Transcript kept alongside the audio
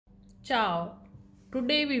Ciao.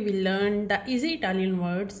 Today we will learn the easy Italian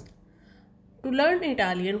words. To learn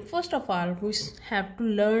Italian, first of all, we have to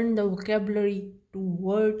learn the vocabulary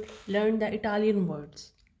learn the Italian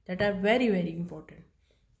words that are very important.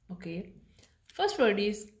 Okay. First word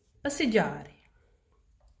is passeggiare.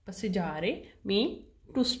 Passeggiare means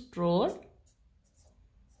to stroll,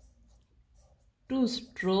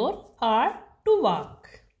 or to walk.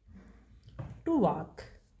 To walk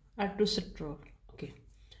or to stroll. Okay.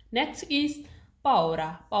 Next is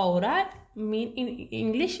paura. Paura mean in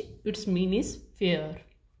English its mean is fear.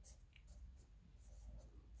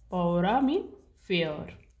 Paura mean fear.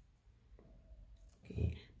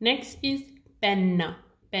 Okay. Next is penna.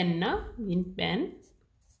 Penna mean pen.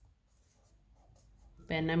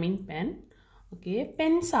 Penna mean pen. Okay.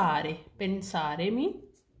 Pensare. Pensare mean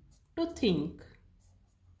to think.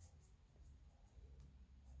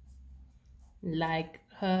 Like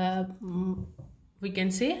we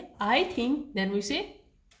can say I think, then we say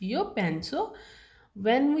io penso.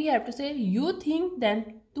 When we have to say you think,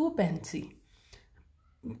 then tu pensi.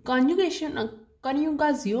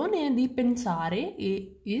 Coniugazione di pensare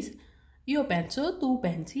is io penso, tu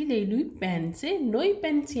pensi, lei lui pense, noi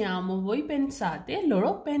pensiamo, voi pensate,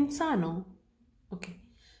 loro pensano. Okay.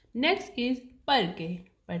 Next is perché.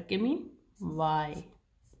 Perché mean why.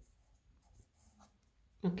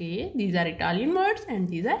 Okay, these are Italian words and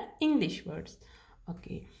these are English words.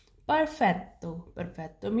 Okay, perfetto.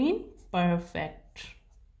 Perfetto mean perfect.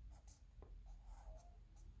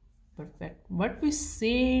 Perfect. What we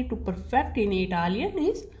say to perfect in Italian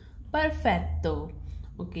is perfetto.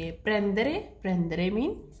 Okay, prendere. Prendere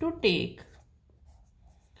mean to take.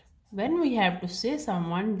 When we have to say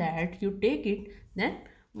someone that you take it, then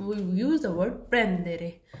we use the word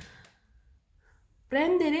prendere.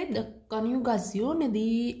 Prendere, the coniugazione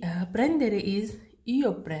di prendere is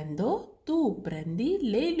io prendo, tu prendi,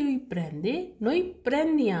 lei lui prende, noi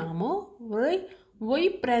prendiamo,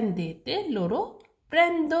 voi prendete, loro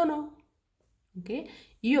prendono. Okay?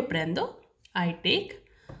 Io prendo, I take,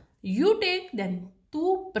 you take, then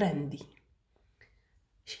tu prendi.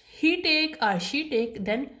 He take or she take,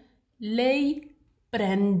 then lei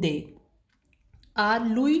prende or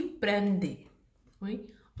lui prende.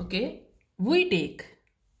 Okay? We take,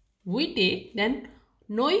 then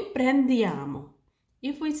noi prendiamo.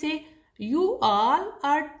 If we say you all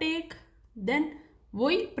are take, then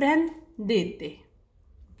voi prendete.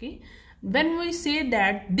 Okay? When we say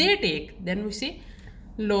that they take, then we say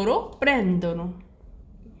loro prendono.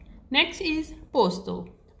 Next is posto.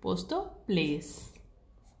 Posto, place.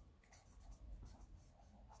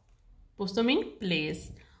 Posto mean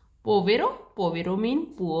place. Povero. Povero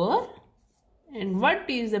mean poor. And what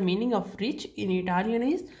is the meaning of rich in Italian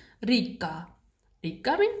is ricca.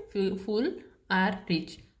 Ricca mean full or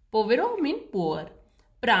rich. Povero mean poor.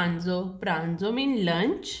 Pranzo. Pranzo mean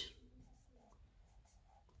lunch.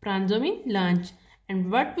 Pranzo mean lunch. And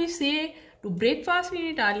what we say to breakfast in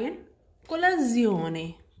Italian?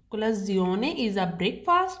 Colazione. Colazione is a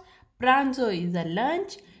breakfast. Pranzo is a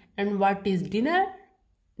lunch. And what is dinner?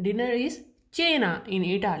 Dinner is cena in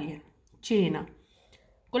Italian. Cena.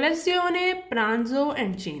 Colazione, pranzo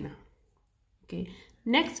and cena. Okay.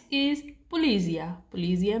 Next is polizia.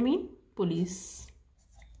 Polizia mean police.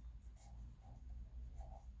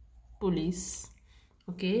 Police.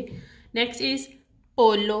 Okay. Next is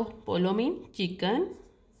pollo. Pollo mean chicken.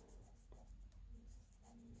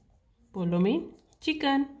 Pollo mean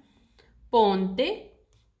chicken. Ponte.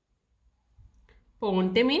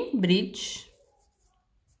 Ponte mean bridge.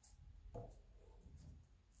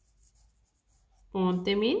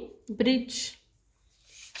 Ponte mean bridge.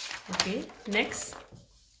 Okay. Next,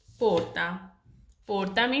 porta.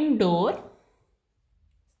 Porta mean door.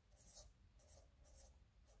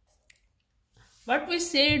 What we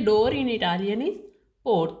say door in Italian is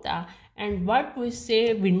porta. And what we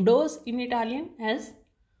say windows in Italian as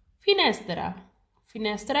finestra.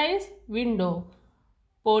 Finestra is window.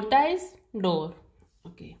 Porta is door.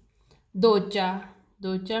 Okay. Doccia.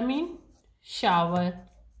 Doccia mean shower.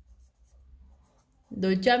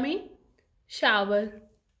 Doccia mean shower.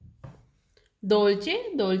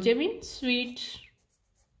 Dolce. Dolce mean sweet.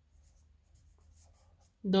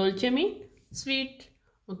 Dolce mean sweet.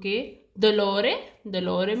 Okay. Dolore.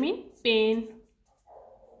 Dolore mean pain.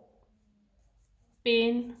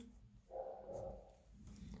 Pain.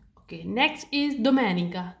 Okay. Next is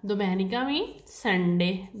domenica. Domenica mean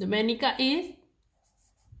Sunday. Domenica is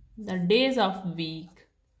the days of week.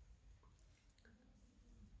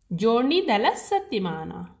 Giorni della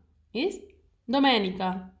settimana is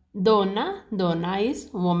domenica. Donna. Donna is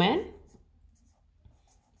woman.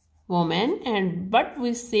 Woman. And what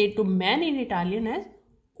we say to man in Italian as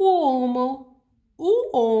uomo,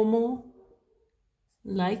 uomo.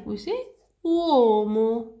 Like we say uomo.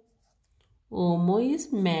 Uomo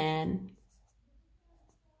is man.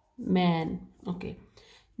 Man. Okay.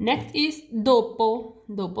 Next is dopo.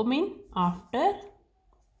 Dopo mean after.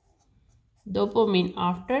 Dopo mean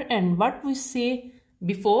after, and what we say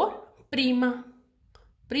before? Prima.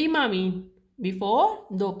 Prima mean before,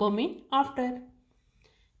 dopo mean after.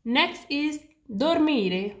 Next is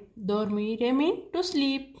dormire. Dormire mean to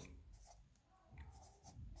sleep.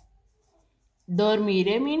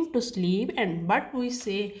 Dormire mean to sleep, and what we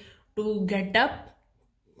say to get up,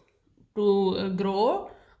 to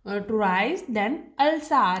grow, to rise, then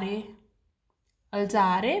alzare.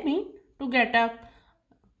 Alzare mean to get up.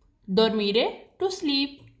 Dormire to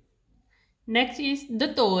sleep. Next is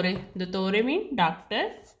dottore. Dottore mean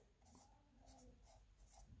doctor.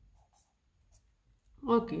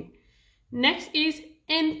 Okay. Next is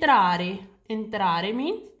entrare. Entrare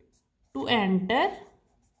mean to enter.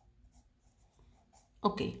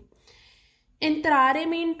 Okay. Entrare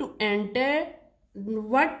mean to enter.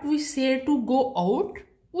 What we say to go out?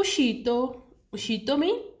 Uscito. Uscito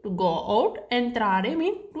mean to go out. Entrare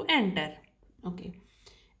mean to enter. Okay.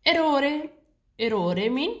 Errore.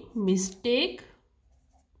 Errore mean mistake.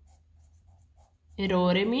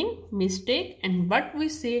 Errore mean mistake, and what we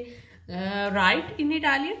say right in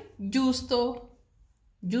Italian? Giusto.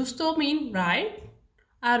 Giusto mean right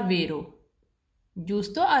or vero.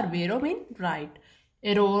 Giusto or vero mean right.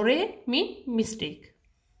 Errore mean mistake.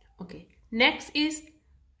 Okay. Next is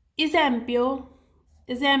esempio.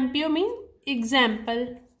 Esempio mean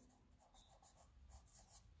example.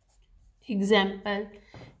 Example.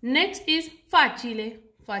 Next is facile.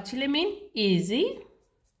 Facile mean easy.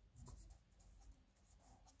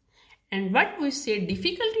 And what we say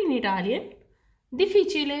difficult in Italian?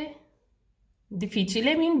 Difficile.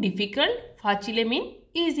 Difficile mean difficult. Facile mean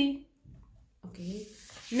easy. Okay.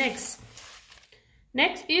 Next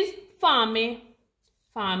is fame.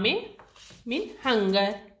 Fame mean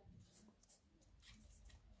hunger.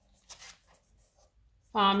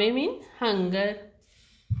 Fame mean hunger.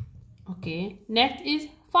 Okay. Next is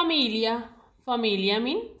familia. Familia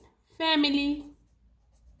mean family.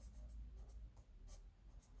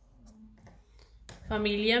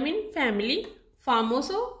 Familia mean family.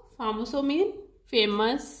 Famoso. Famoso mean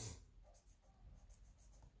famous.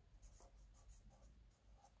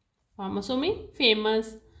 Famoso mean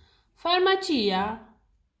famous. Farmacia.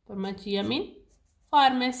 Farmacia mean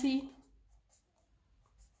pharmacy.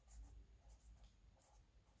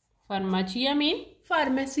 Farmacia mean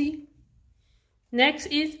pharmacy. Next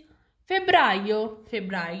is febbraio.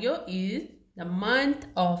 Febbraio is the month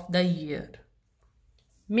of the year.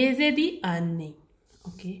 Mese di anni.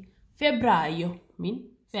 Okay. Febbraio mean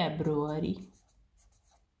February.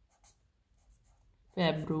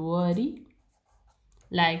 February.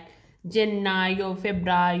 Like gennaio,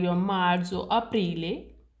 febbraio, marzo,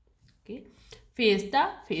 aprile. Okay.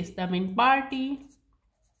 Festa. Festa mean party.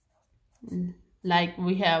 Like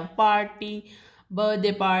we have party,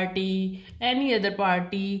 birthday party, any other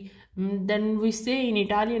party. Then we say in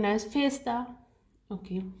Italian as festa.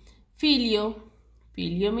 Okay. Figlio.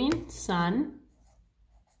 Figlio means son.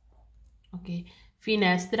 Okay.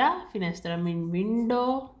 Finestra. Finestra mean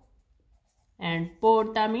window. And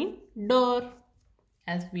porta mean door,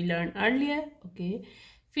 as we learned earlier. Okay.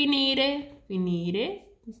 Finire. Finire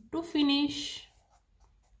to finish.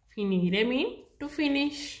 Finire mean to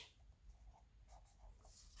finish.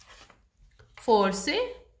 Forse.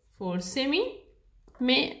 Forse mean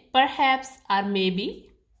may, perhaps or maybe.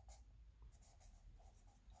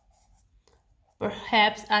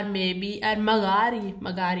 Perhaps or maybe, or magari.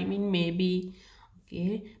 Magari mean maybe.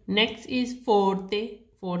 Okay. Next is forte.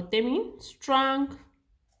 Forte mean strong.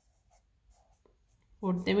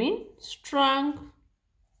 Forte mean strong.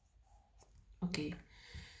 Okay.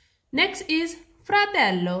 Next is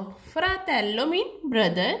fratello. Fratello mean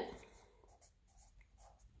brother.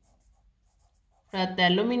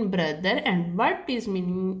 Fratello mean brother, and what is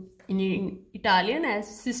meaning in Italian as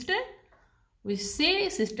sister? We say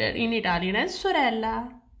sister in Italian as sorella.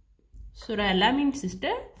 Sorella means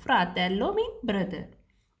sister. Fratello mean brother.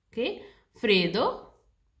 Okay. Freddo.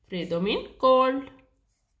 Freddo mean cold.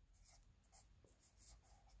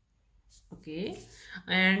 Okay.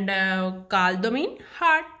 And caldo mean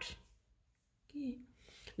hot. Okay.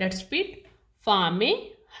 Let's repeat.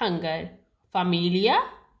 Fame, hunger. Familia,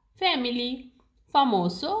 family.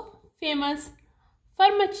 Famoso, famous.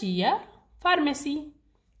 Farmacia, pharmacy.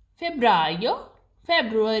 Febbraio,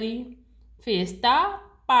 February. Festa,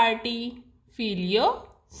 party. Figlio,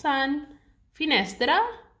 son. Finestra,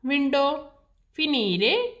 window.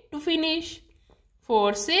 Finire, to finish.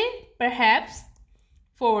 forse, perhaps,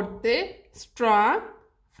 forte, strong,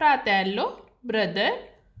 fratello, brother,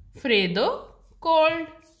 freddo, cold.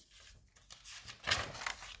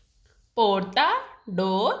 Porta,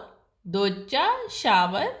 door, doccia,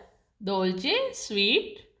 shower, dolce,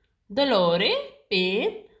 sweet, dolore,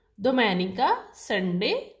 pain, domenica,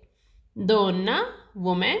 Sunday, donna,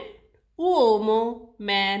 woman, uomo,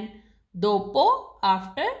 man, dopo,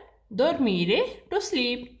 after, dormire, to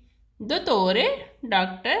sleep, dottore,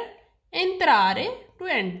 doctor, entrare, to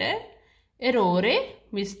enter, errore,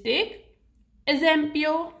 mistake,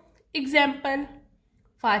 esempio, example,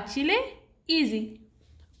 facile, easy.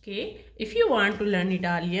 Okay, if you want to learn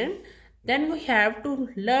Italian, then we have to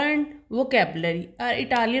learn vocabulary or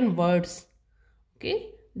Italian words. Okay,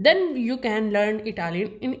 then you can learn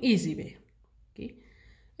Italian in easy way. Okay,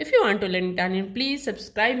 if you want to learn Italian, please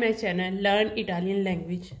subscribe my channel, Learn Italian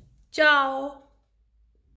Language. Ciao!